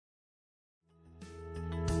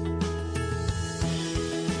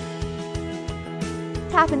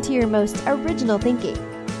tap into your most original thinking,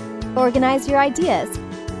 organize your ideas,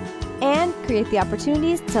 and create the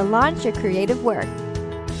opportunities to launch your creative work.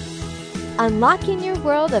 Unlocking your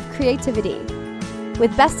world of creativity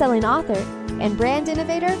with best-selling author and brand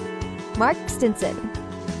innovator, Mark Stinson.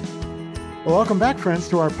 Well, welcome back, friends,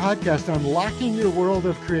 to our podcast, Unlocking Your World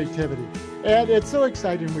of Creativity. And it's so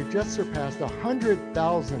exciting. We've just surpassed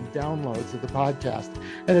 100,000 downloads of the podcast.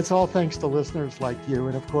 And it's all thanks to listeners like you.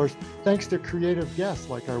 And of course, thanks to creative guests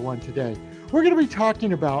like our one today. We're going to be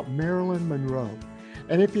talking about Marilyn Monroe.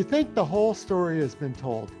 And if you think the whole story has been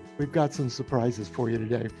told, we've got some surprises for you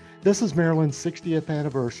today. This is Marilyn's 60th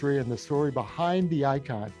anniversary, and the story behind the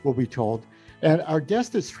icon will be told. And our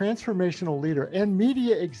guest is transformational leader and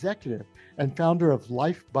media executive and founder of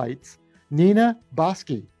Life Bites, Nina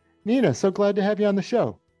Bosky. Nina, so glad to have you on the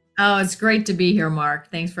show. Oh, it's great to be here,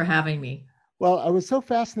 Mark. Thanks for having me. Well, I was so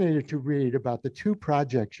fascinated to read about the two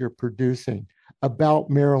projects you're producing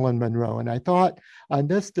about Marilyn Monroe. And I thought on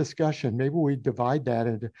this discussion, maybe we divide that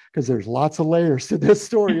into, because there's lots of layers to this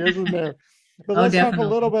story, isn't there? But let's talk a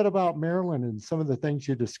little bit about Marilyn and some of the things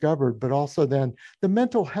you discovered, but also then the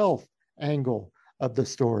mental health angle of the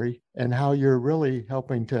story and how you're really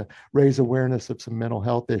helping to raise awareness of some mental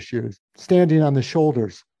health issues, standing on the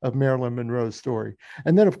shoulders of Marilyn Monroe's story.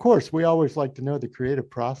 And then, of course, we always like to know the creative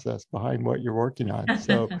process behind what you're working on.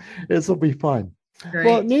 So this will be fun. Great.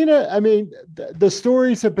 Well, Nina, I mean, the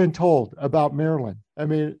stories have been told about Marilyn. I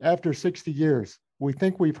mean, after 60 years, we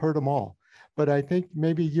think we've heard them all, but I think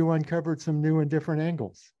maybe you uncovered some new and different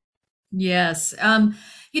angles. Yes.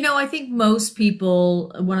 I think most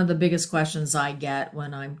people, one of the biggest questions I get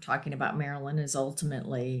when I'm talking about Marilyn is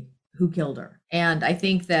ultimately who killed her. And I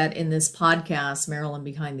think that in this podcast, Marilyn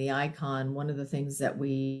Behind the Icon, one of the things that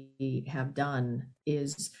we have done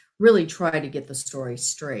is really try to get the story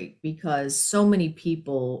straight, because so many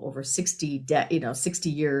people over 60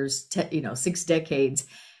 years, 6 decades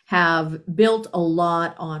have built a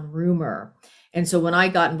lot on rumor. And so when I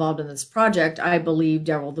got involved in this project, I believed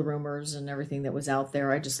all the rumors and everything that was out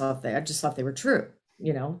there. I just thought they were true.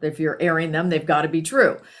 If you're airing them, they've got to be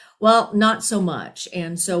true. Well, not so much.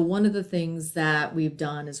 And so one of the things that we've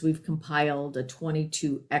done is we've compiled a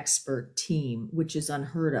 22 expert team, which is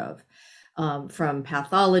unheard of, from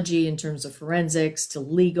pathology in terms of forensics to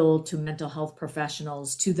legal to mental health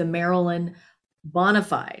professionals to the Marilyn bona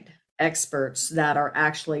fide experts that are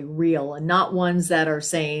actually real and not ones that are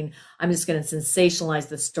saying, I'm just going to sensationalize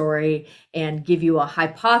the story and give you a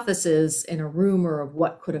hypothesis and a rumor of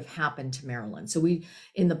what could have happened to Marilyn. So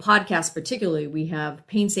in the podcast particularly, we have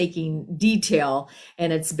painstaking detail,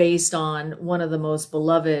 and it's based on one of the most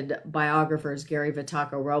beloved biographers, Gary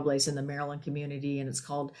Vitaco-Robles, in the Marilyn community, and it's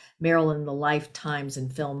called Marilyn, the Lifetimes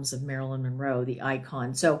and Films of Marilyn Monroe, the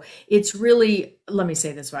Icon. So it's really, let me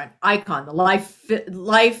say this right, Icon, the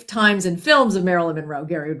Lifetimes and Films of Marilyn Monroe.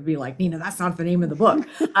 Gary would be like, Nina, that's not the name of the book.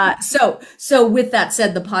 So with that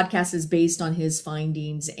said, the podcast is based on his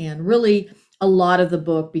findings, and really a lot of the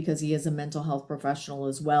book, because he is a mental health professional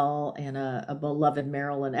as well and a beloved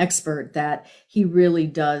Marilyn expert, that he really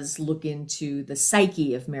does look into the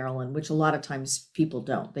psyche of Marilyn, which a lot of times people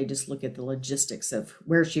don't. They just look at the logistics of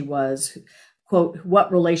where she was, quote,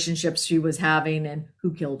 what relationships she was having and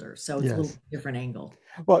who killed her. So it's a little different angle.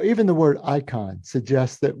 Well, even the word icon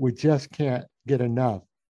suggests that we just can't get enough.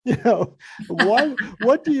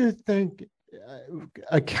 What do you think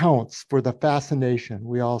accounts for the fascination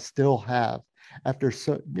we all still have after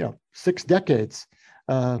 6 decades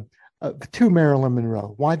to Marilyn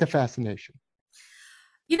Monroe? Why the fascination?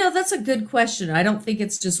 That's a good question. I don't think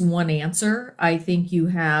it's just one answer. I think you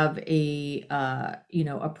have a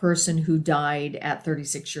person who died at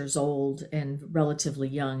 36 years old and relatively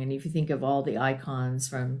young. And if you think of all the icons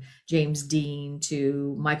from James Dean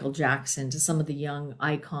to Michael Jackson to some of the young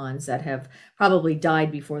icons that have probably died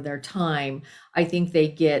before their time, I think they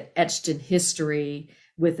get etched in history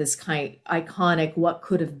with this kind of iconic what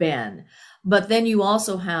could have been. But then you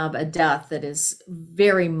also have a death that is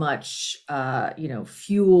very much,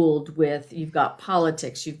 fueled with, you've got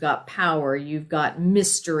politics, you've got power, you've got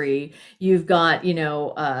mystery, you've got,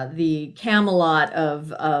 the Camelot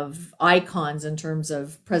of icons in terms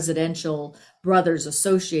of presidential brothers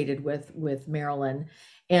associated with Marilyn.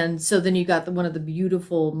 And so then you got one of the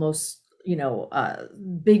beautiful, most,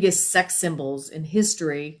 biggest sex symbols in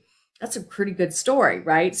history. That's a pretty good story,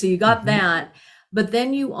 right? So you got that. But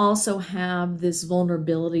then you also have this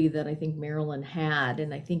vulnerability that I think Marilyn had.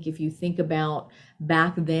 And I think if you think about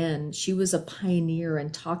back then, she was a pioneer in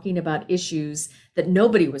talking about issues that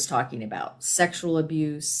nobody was talking about: sexual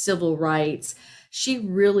abuse, civil rights, she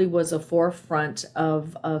really was a forefront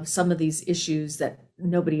of some of these issues that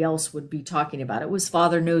nobody else would be talking about. It was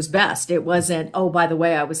father knows best. It wasn't, oh, by the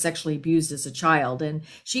way, I was sexually abused as a child. And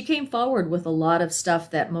she came forward with a lot of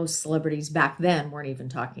stuff that most celebrities back then weren't even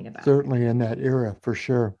talking about. Certainly in that era, for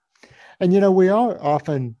sure. And, we are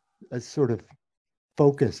often sort of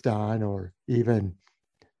focused on, or even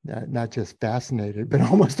not just fascinated, but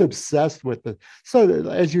almost obsessed with so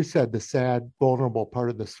as you said, the sad, vulnerable part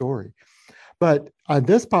of the story. But on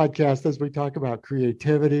this podcast, as we talk about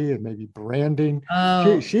creativity and maybe branding,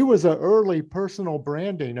 she was an early personal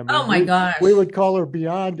branding. I mean, oh my gosh, we would call her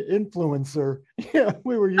beyond influencer. Yeah,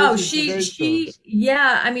 we were using she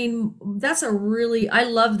yeah. I mean, that's I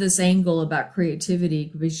love this angle about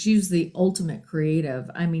creativity because she's the ultimate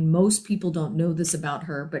creative. I mean, most people don't know this about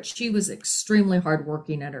her, but she was extremely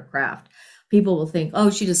hardworking at her craft. People will think,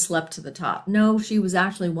 oh, she just slept to the top. No, she was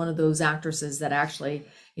actually one of those actresses that actually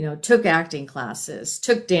took acting classes,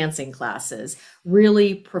 took dancing classes,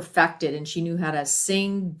 really perfected, and she knew how to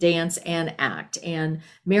sing, dance, and act. And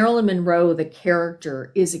Marilyn Monroe, the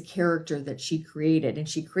character, is a character that she created, and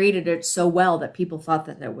she created it so well that people thought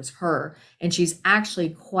that it was her. And she's actually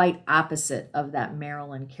quite opposite of that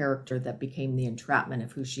Marilyn character that became the entrapment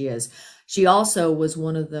of who she is. She also was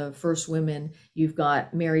one of the first women. You've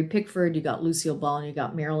got Mary Pickford, you got Lucille Ball, and you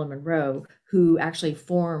got Marilyn Monroe, who actually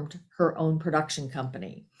formed her own production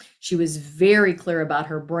company. She was very clear about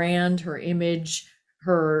her brand, her image,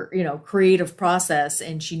 her, creative process,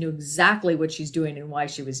 and she knew exactly what she's doing and why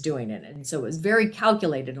she was doing it. And so it was very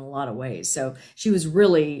calculated in a lot of ways. So she was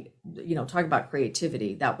really, talk about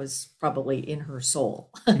creativity. That was probably in her soul.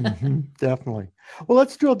 Definitely. Well,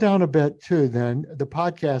 let's drill down a bit too, then. The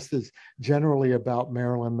podcast is generally about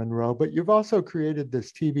Marilyn Monroe, but you've also created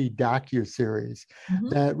this TV docuseries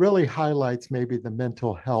that really highlights maybe the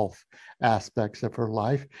mental health aspects of her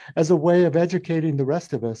life as a way of educating the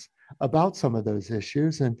rest of us about some of those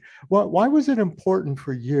issues. And why was it important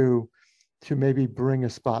for you to maybe bring a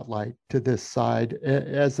spotlight to this side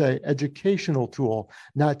as an educational tool,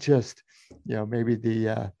 not just, maybe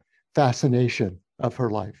the fascination of her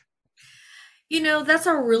life? That's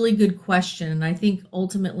a really good question. And I think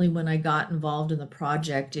ultimately when I got involved in the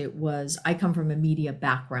project, I come from a media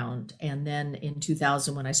background. And then in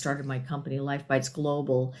 2000, when I started my company, Life Bites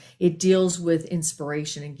Global, it deals with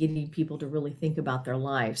inspiration and getting people to really think about their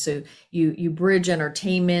lives. So you bridge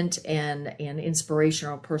entertainment and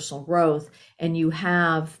inspirational personal growth, and you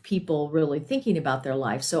have people really thinking about their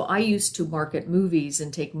life. So I used to market movies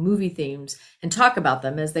and take movie themes and talk about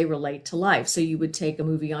them as they relate to life. So you would take a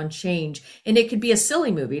movie on change, and it could be a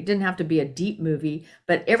silly movie. It didn't have to be a deep movie,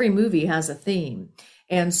 but every movie has a theme.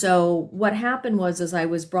 And so what happened was I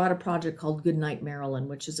was brought a project called Goodnight Marilyn,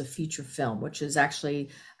 which is a feature film, which is actually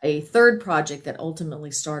a third project that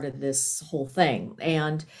ultimately started this whole thing.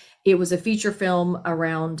 And it was a feature film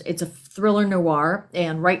it's a thriller noir,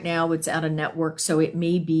 and right now it's at a network, so it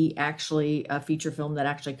may be actually a feature film that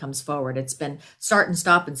actually comes forward. It's been start and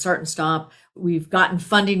stop. We've gotten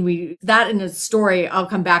funding. That in a story, I'll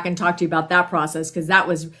come back and talk to you about that process, because that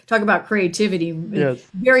was, talk about creativity. Yes.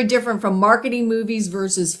 Very different from marketing movies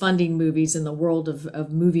versus funding movies in the world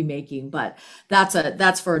of movie making. But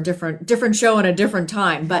that's for a different show and a different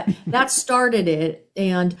time. But that started it.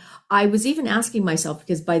 And I was even asking myself,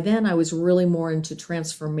 because by then I was really more into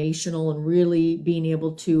transformational and really being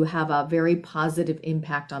able to have a very positive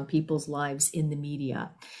impact on people's lives in the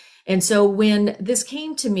media. And so when this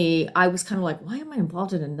came to me, I was kind of like, why am I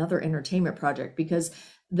involved in another entertainment project? Because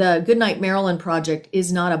the Goodnight Marilyn project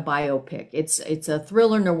is not a biopic. It's a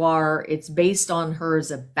thriller noir. It's based on her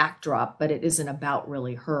as a backdrop, but it isn't about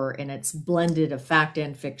really her. And it's blended of fact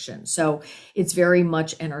and fiction. So it's very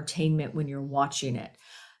much entertainment when you're watching it.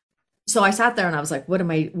 So I sat there and I was like, what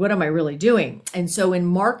am I really doing? And so in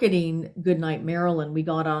marketing Goodnight Marilyn, we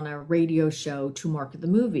got on a radio show to market the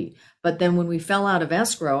movie. But then when we fell out of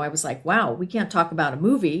escrow, I was like, wow, we can't talk about a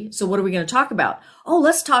movie. So what are we going to talk about? Oh,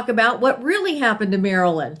 let's talk about what really happened to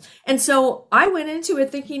Marilyn. And so I went into it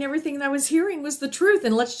thinking everything that I was hearing was the truth.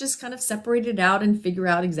 And let's just kind of separate it out and figure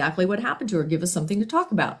out exactly what happened to her. Give us something to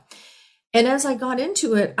talk about. And as I got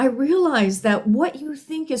into it, I realized that what you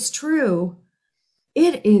think is true,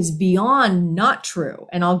 it is beyond not true.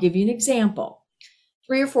 And I'll give you an example.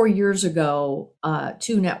 3 or 4 years ago,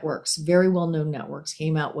 2 networks, very well-known networks,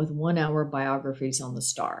 came out with 1-hour biographies on the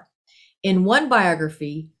star. In one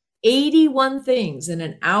biography, 81 things in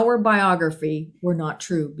an hour biography were not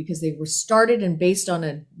true because they were started and based on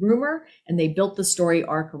a rumor, and they built the story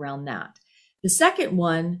arc around that. The second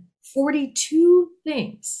one, 42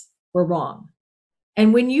 things were wrong.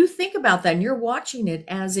 And when you think about that and you're watching it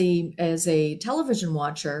as a television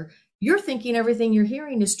watcher, you're thinking everything you're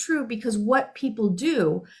hearing is true, because what people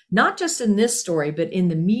do, not just in this story, but in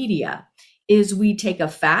the media, is we take a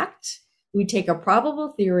fact, we take a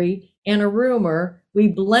probable theory and a rumor, we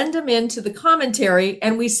blend them into the commentary,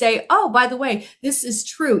 and we say, oh, by the way, this is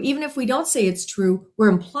true. Even if we don't say it's true, we're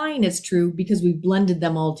implying it's true because we blended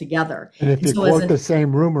them all together. And if you quote the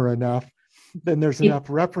same rumor enough, then there's enough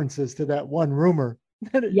references to that one rumor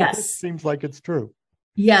that it seems like it's true.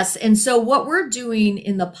 Yes. And so what we're doing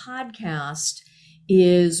in the podcast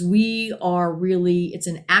is it's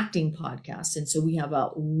an acting podcast. And so we have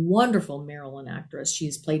a wonderful Marilyn actress.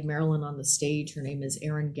 She's played Marilyn on the stage. Her name is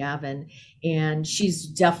Erin Gavin, and she's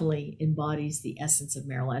definitely embodies the essence of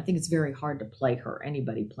Marilyn. I think it's very hard to play her,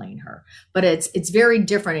 anybody playing her, but it's very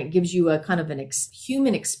different. It gives you a kind of an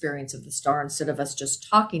human experience of the star instead of us just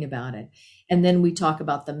talking about it. And then we talk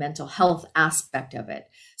about the mental health aspect of it.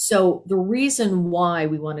 So the reason why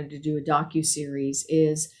we wanted to do a docuseries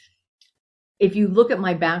is, if you look at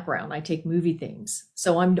my background, I take movie things.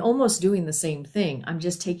 So I'm almost doing the same thing. I'm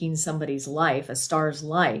just taking somebody's life, a star's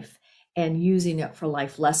life, and using it for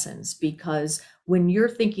life lessons. Because when you're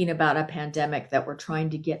thinking about a pandemic that we're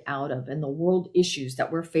trying to get out of and the world issues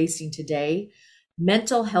that we're facing today,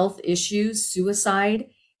 mental health issues, suicide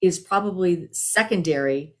is probably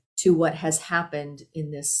secondary to what has happened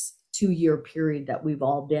in this 2-year period that we've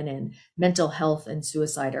all been in. Mental health and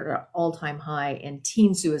suicide are at an all-time high, and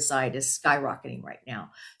teen suicide is skyrocketing right now.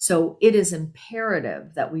 So it is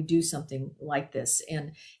imperative that we do something like this.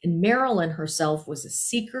 And Marilyn herself was a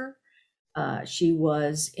seeker. She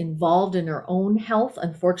was involved in her own health.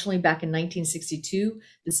 Unfortunately, back in 1962,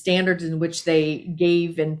 the standards in which they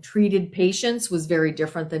gave and treated patients was very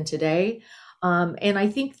different than today. And I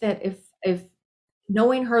think that if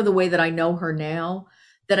knowing her the way that I know her now,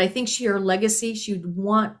 that I think her legacy, she would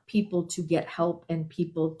want people to get help and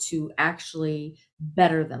people to actually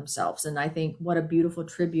better themselves. And I think what a beautiful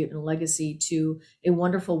tribute and legacy to a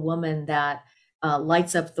wonderful woman that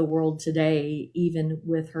lights up the world today, even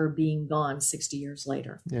with her being gone 60 years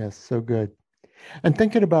later. Yes, so good. And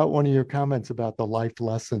thinking about one of your comments about the life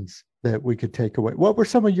lessons that we could take away, what were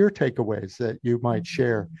some of your takeaways that you might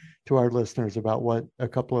share to our listeners about what a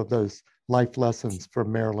couple of those life lessons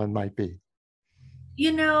from Marilyn might be?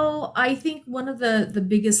 You know, I think one of the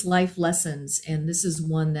biggest life lessons, and this is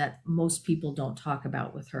one that most people don't talk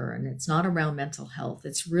about with her, and it's not around mental health.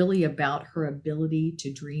 It's really about her ability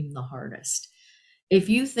to dream the hardest. If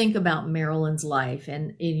you think about Marilyn's life,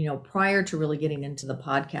 and you know, prior to really getting into the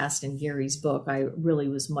podcast and Gary's book, I really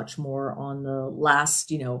was much more on the last,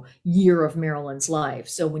 year of Marilyn's life.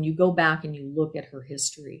 So when you go back and you look at her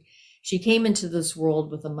history, she came into this world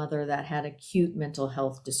with a mother that had acute mental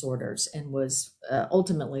health disorders and was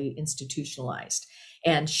ultimately institutionalized.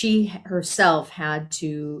 And she herself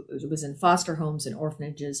was in foster homes and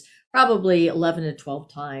orphanages, probably 11 to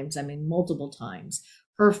 12 times. I mean, multiple times.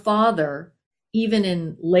 Her father,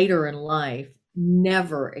 even later in life,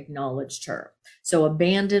 never acknowledged her. So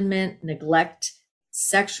abandonment, neglect,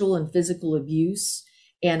 sexual and physical abuse.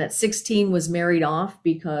 And at 16 was married off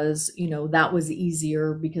because, that was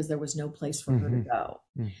easier because there was no place for her to go.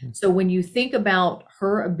 So when you think about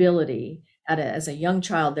her ability as a young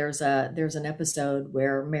child, there's an episode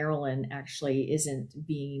where Marilyn actually isn't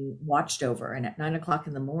being watched over. And at 9:00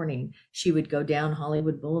 in the morning, she would go down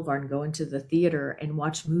Hollywood Boulevard and go into the theater and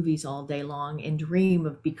watch movies all day long and dream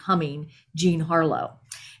of becoming Jean Harlow.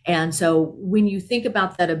 And so when you think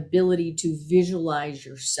about that ability to visualize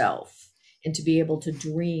yourself, and to be able to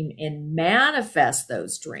dream and manifest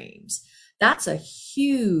those dreams, that's a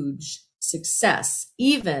huge success.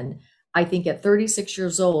 Even, I think, at 36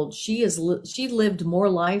 years old, she lived more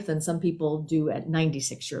life than some people do at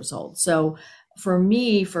 96 years old. So for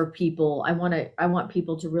me, for people, I want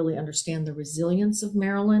people to really understand the resilience of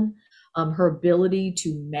Marilyn, her ability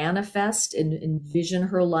to manifest and envision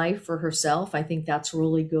her life for herself. I think that's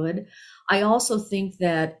really good. I also think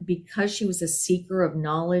that because she was a seeker of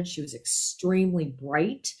knowledge, she was extremely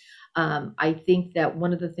bright. I think that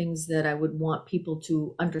one of the things that I would want people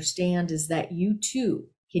to understand is that you too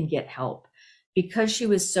can get help. Because she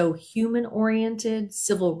was so human oriented,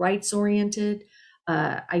 civil rights oriented,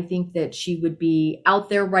 I think that she would be out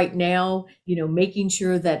there right now, making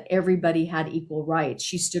sure that everybody had equal rights.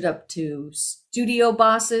 She stood up to studio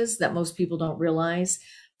bosses that most people don't realize,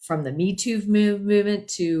 from the Me Too movement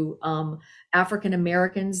to African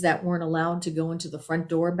Americans that weren't allowed to go into the front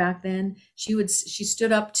door back then. She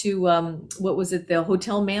stood up to the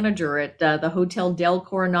hotel manager at the Hotel Del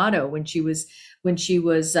Coronado when she was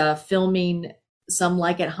filming Some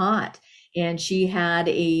Like It Hot. And she had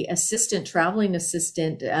a traveling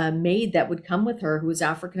assistant maid that would come with her who was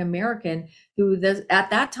African American, at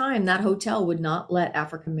that time, that hotel would not let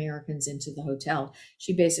African Americans into the hotel.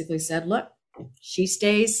 She basically said, look, she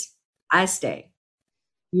stays, I stay.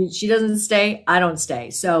 She doesn't stay, I don't stay.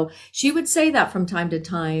 So she would say that from time to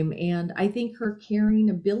time. And I think her caring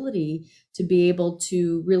ability to be able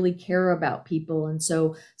to really care about people. And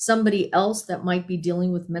so somebody else that might be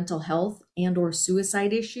dealing with mental health and or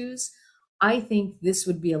suicide issues, I think this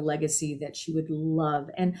would be a legacy that she would love.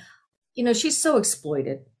 And, she's so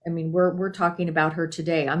exploited. I mean, we're talking about her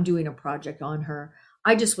today. I'm doing a project on her.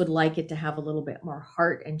 I just would like it to have a little bit more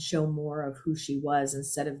heart and show more of who she was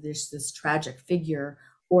instead of this tragic figure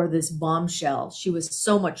or this bombshell. She was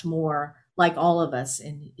so much more like all of us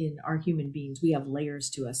in our human beings. We have layers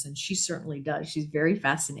to us, and she certainly does. She's very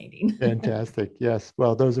fascinating. Fantastic. Yes.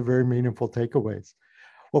 Well, those are very meaningful takeaways.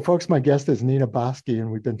 Well, folks, my guest is Nina Bosky, and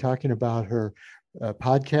we've been talking about her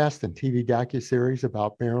podcast and TV docuseries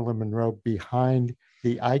about Marilyn Monroe, Behind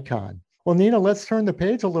the Icon. Well, Nina, let's turn the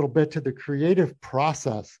page a little bit to the creative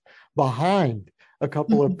process behind a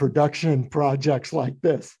couple of production projects like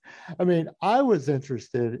this. I mean, I was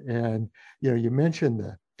interested in, you mentioned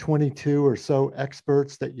the 22 or so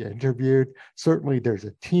experts that you interviewed. Certainly there's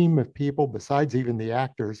a team of people besides even the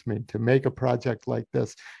actors, I mean, to make a project like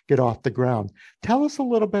this get off the ground. Tell us a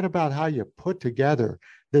little bit about how you put together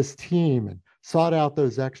this team and sought out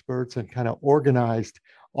those experts and kind of organized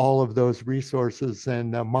all of those resources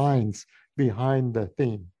and minds behind the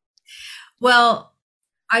theme. Well,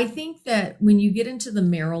 I think that when you get into the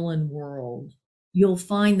Marilyn world, you'll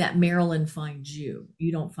find that Marilyn finds you.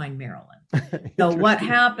 You don't find Marilyn. So what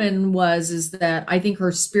happened is that I think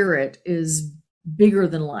her spirit is bigger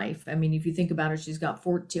than life. I mean, if you think about it, she's got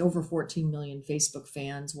over 14 million Facebook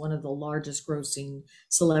fans, one of the largest grossing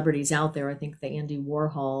celebrities out there. I think the Andy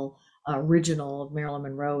Warhol original of Marilyn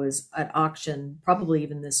Monroe is at auction probably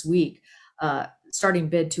even this week. Starting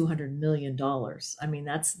bid $200 million. I mean,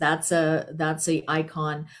 that's a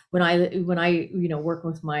icon. When I work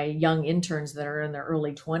with my young interns that are in their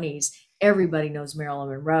early 20s, everybody knows Marilyn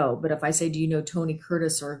Monroe. But if I say, do you know Tony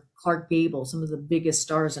Curtis or Clark Gable, some of the biggest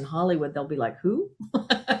stars in Hollywood, they'll be like, who?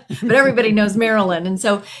 But everybody knows Marilyn. And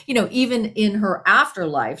so, even in her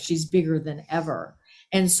afterlife, she's bigger than ever.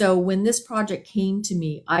 And so when this project came to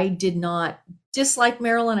me, I did not dislike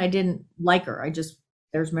Marilyn. I didn't like her.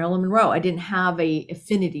 There's Marilyn Monroe. I didn't have a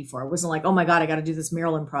affinity for her. It wasn't like, oh my God, I got to do this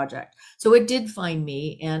Marilyn project. So it did find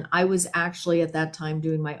me. And I was actually at that time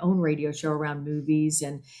doing my own radio show around movies.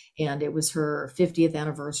 And it was her 50th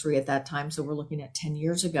anniversary at that time. So we're looking at 10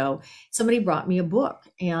 years ago. Somebody brought me a book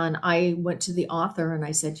and I went to the author and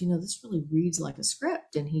I said, this really reads like a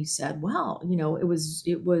script. And he said, well, it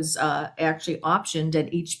was actually optioned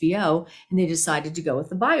at HBO and they decided to go with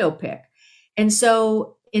the biopic. And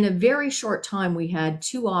so in a very short time, we had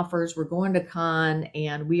 2 offers. We're going to Cannes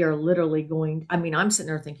and we are literally I'm sitting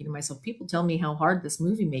there thinking to myself, people tell me how hard this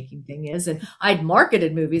movie making thing is. And I'd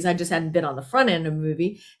marketed movies. I just hadn't been on the front end of a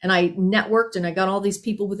movie. And I networked and I got all these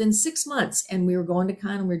people within 6 months and we were going to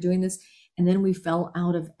Cannes and we were doing this. And then we fell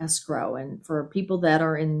out of escrow. And for people that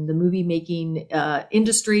are in the movie making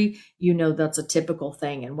industry, that's a typical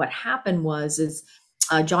thing. And what happened is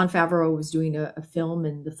Jon Favreau was doing a film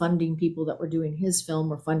and the funding people that were doing his film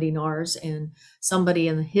were funding ours. And somebody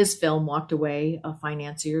in his film walked away,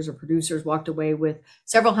 financiers or producers walked away with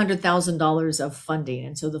several $100,000 of funding.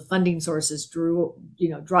 And so the funding sources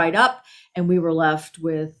dried up and we were left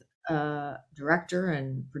with director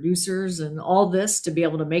and producers and all this to be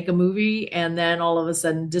able to make a movie. And then all of a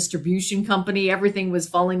sudden distribution company, everything was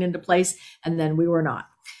falling into place. And then we were not.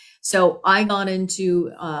 So I got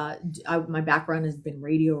into, my background has been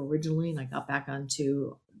radio originally, and I got back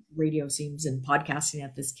onto radio and podcasting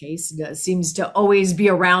at this case. It seems to always be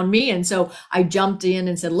around me. And so I jumped in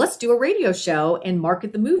and said, let's do a radio show and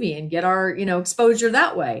market the movie and get our, exposure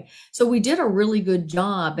that way. So we did a really good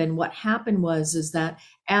job. And what happened is that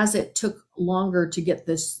as it took longer to get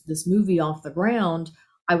this movie off the ground,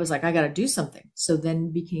 I was like, I got to do something. So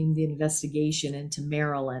then became the investigation into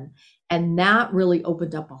Marilyn. And that really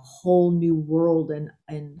opened up a whole new world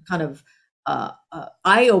and kind of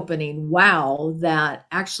eye-opening, wow, that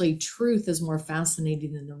actually truth is more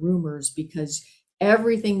fascinating than the rumors, because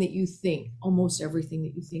everything that you think, almost everything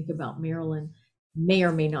that you think about Marilyn may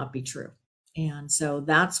or may not be true. And so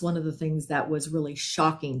that's one of the things that was really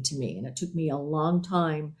shocking to me. And it took me a long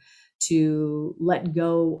time to let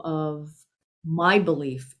go of my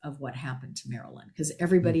belief of what happened to Marilyn, because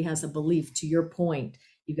everybody has a belief. To your point,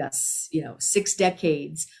 you've got 6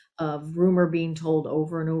 decades of rumor being told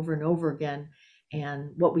over and over and over again.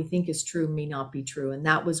 And what we think is true may not be true. And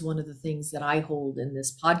that was one of the things that I hold in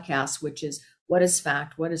this podcast, which is what is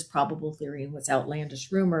fact, what is probable theory, and what's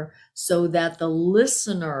outlandish rumor, so that the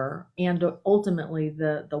listener and ultimately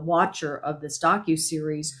the watcher of this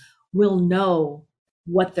docuseries will know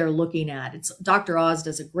what they're looking at. It's Dr. Oz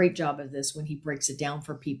does a great job of this when he breaks it down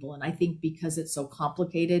for people. And I think because it's so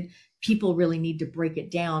complicated, people really need to break it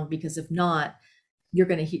down, because if not, you're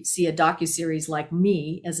going to see a docuseries like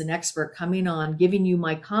me as an expert coming on, giving you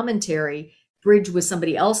my commentary, bridge with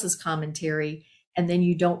somebody else's commentary, and then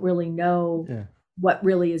you don't really know what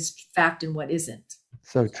really is fact and what isn't.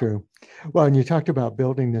 So true. Well, and you talked about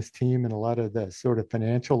building this team and a lot of the sort of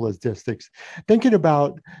financial logistics. Thinking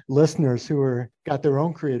about listeners who got their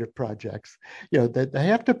own creative projects, that they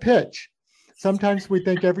have to pitch. Sometimes we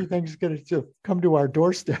think everything's going to come to our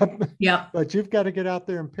doorstep. Yeah. But you've got to get out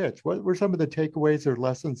there and pitch. What were some of the takeaways or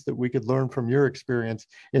lessons that we could learn from your experience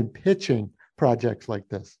in pitching projects like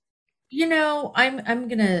this? I'm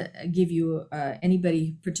going to give you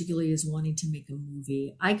anybody particularly is wanting to make a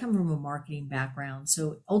movie. I come from a marketing background.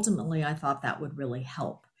 So ultimately, I thought that would really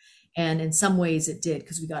help. And in some ways it did,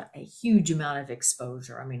 because we got a huge amount of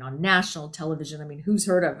exposure. I mean, on national television, I mean, who's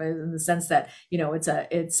heard of it, in the sense that,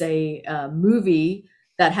 it's a movie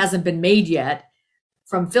that hasn't been made yet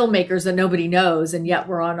from filmmakers that nobody knows. And yet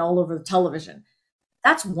we're on all over the television.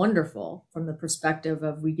 That's wonderful from the perspective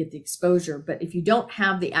of we get the exposure. But if you don't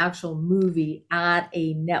have the actual movie at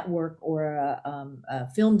a network or a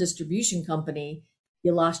film distribution company,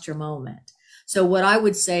 you lost your moment. So what I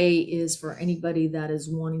would say is, for anybody that is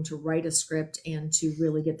wanting to write a script and to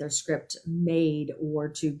really get their script made or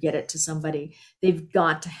to get it to somebody, they've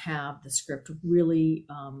got to have the script really,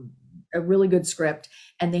 a really good script,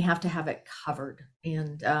 and they have to have it covered.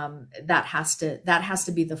 And that has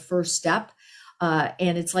to be the first step.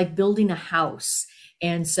 And it's like building a house.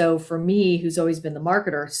 And so for me, who's always been the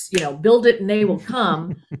marketer, build it and they will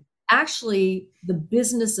come. Actually, the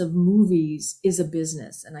business of movies is a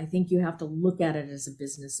business. And I think you have to look at it as a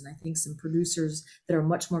business. And I think some producers that are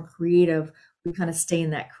much more creative, we kind of stay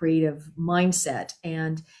in that creative mindset.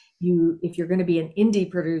 And if you're going to be an indie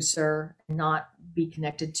producer and not be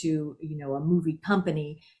connected to, a movie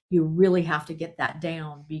company, you really have to get that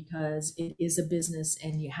down, because it is a business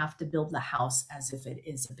and you have to build the house as if it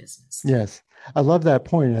is a business. Yes, I love that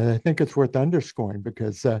point. And I think it's worth underscoring,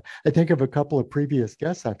 because I think of a couple of previous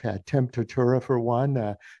guests I've had, Tim Turturro for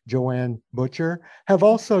one, Joanne Butcher, have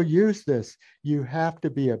also used this. You have to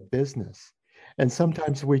be a business. And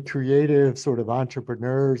sometimes we creative sort of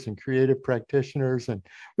entrepreneurs and creative practitioners, and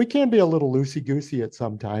we can be a little loosey-goosey at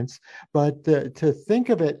sometimes, but to think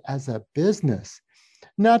of it as a business,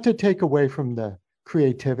 not to take away from the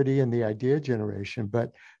creativity and the idea generation,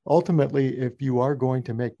 but ultimately, if you are going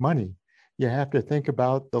to make money, you have to think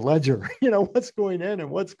about the ledger, what's going in and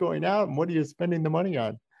what's going out and what are you spending the money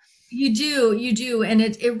on? You do. And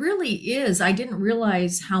it really is. I didn't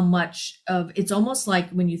realize how much of it's almost like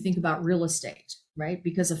when you think about real estate, right?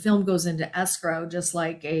 Because a film goes into escrow, just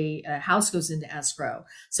like a house goes into escrow.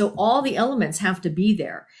 So all the elements have to be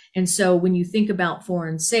there. And so when you think about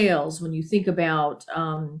foreign sales, when you think about,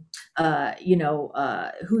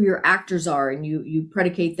 who your actors are, and you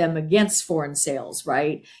predicate them against foreign sales,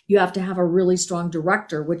 right? You have to have a really strong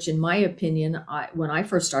director, which in my opinion, when I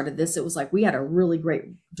first started this, it was like we had a really great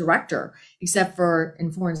director, except for in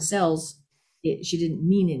foreign sales, she didn't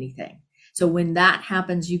mean anything. So when that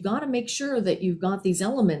happens, you've got to make sure that you've got these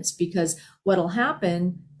elements, because what'll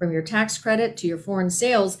happen from your tax credit to your foreign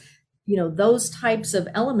sales, those types of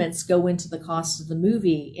elements go into the cost of the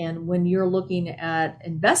movie. And when you're looking at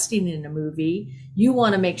investing in a movie, you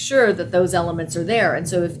want to make sure that those elements are there. And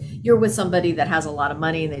so if you're with somebody that has a lot of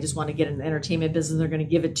money and they just want to get in the entertainment business, they're going to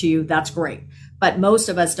give it to you. That's great. But most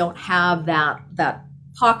of us don't have that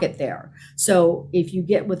pocket there. So if you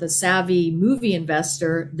get with a savvy movie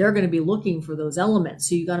investor, they're going to be looking for those elements.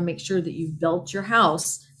 So you got to make sure that you've built your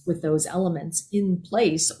house with those elements in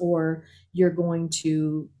place, or you're going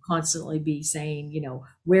to constantly be saying, do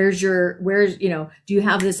you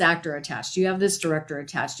have this actor attached? Do you have this director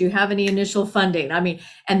attached? Do you have any initial funding? I mean,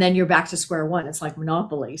 and then you're back to square one. It's like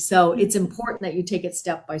Monopoly. So it's important that you take it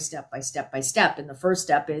step by step by step by step. And the first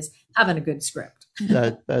step is having a good script.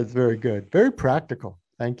 That's very good. Very practical.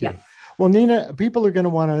 Thank you. Yeah. Well, Nina, people are going to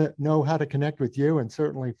want to know how to connect with you and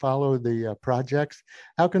certainly follow the projects.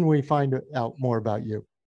 How can we find out more about you?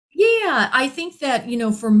 Yeah, I think that,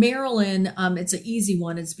 for Marilyn, it's an easy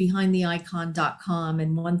one. It's behindtheicon.com.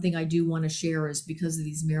 And one thing I do want to share is because of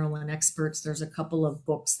these Marilyn experts, there's a couple of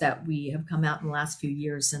books that we have come out in the last few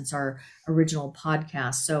years since our original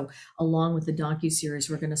podcast. So along with the docuseries,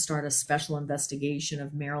 we're going to start a special investigation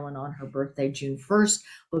of Marilyn on her birthday, June 1st.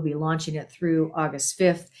 We'll be launching it through August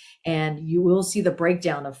 5th. And you will see the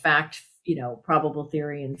breakdown of fact, probable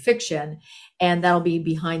theory and fiction. And that'll be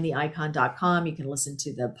behindtheicon.com. You can listen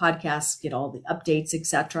to the podcast, get all the updates,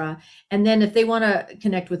 etc. And then if they want to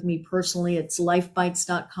connect with me personally, it's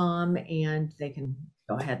lifebites.com, and they can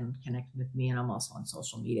go ahead and connect with me. And I'm also on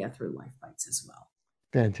social media through Lifebites as well.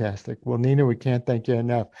 Fantastic. Well, Nina, we can't thank you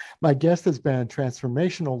enough. My guest has been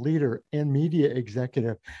transformational leader and media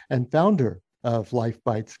executive and founder of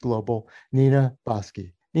Lifebites Global, Nina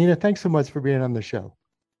Bosky. Nina, thanks so much for being on the show.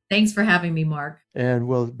 Thanks for having me, Mark. And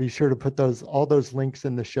we'll be sure to put all those links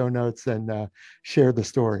in the show notes and share the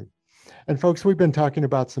story. And folks, we've been talking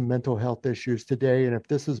about some mental health issues today. And if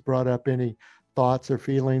this has brought up any thoughts or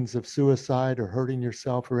feelings of suicide or hurting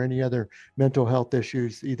yourself or any other mental health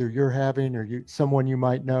issues either you're having or someone you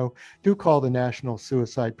might know, do call the National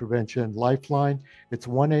Suicide Prevention Lifeline. It's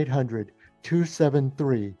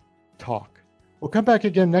 1-800-273-TALK. We'll come back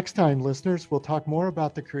again next time, listeners. We'll talk more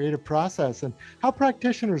about the creative process and how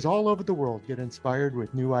practitioners all over the world get inspired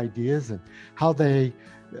with new ideas and how they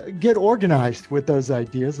get organized with those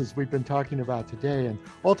ideas, as we've been talking about today, and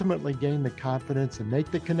ultimately gain the confidence and make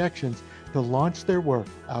the connections to launch their work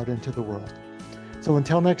out into the world. So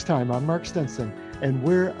until next time, I'm Mark Stinson, and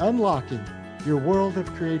we're unlocking your world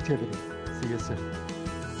of creativity. See you soon.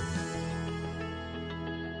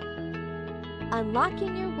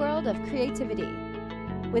 Unlocking Your World of Creativity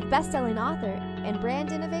with best-selling author and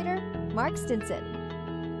brand innovator Mark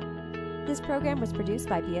Stinson. This program was produced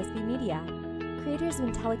by BSB Media, creators of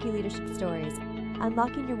IntelliKey Leadership Stories,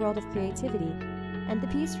 Unlocking Your World of Creativity, and The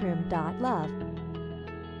Peace Room. Love.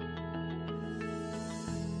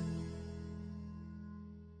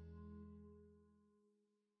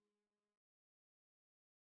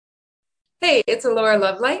 Hey, it's Alora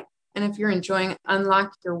Lovelight. And if you're enjoying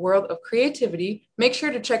Unlock Your World of Creativity, make sure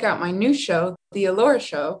to check out my new show, The Alora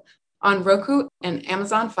Show, on Roku and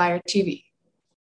Amazon Fire TV.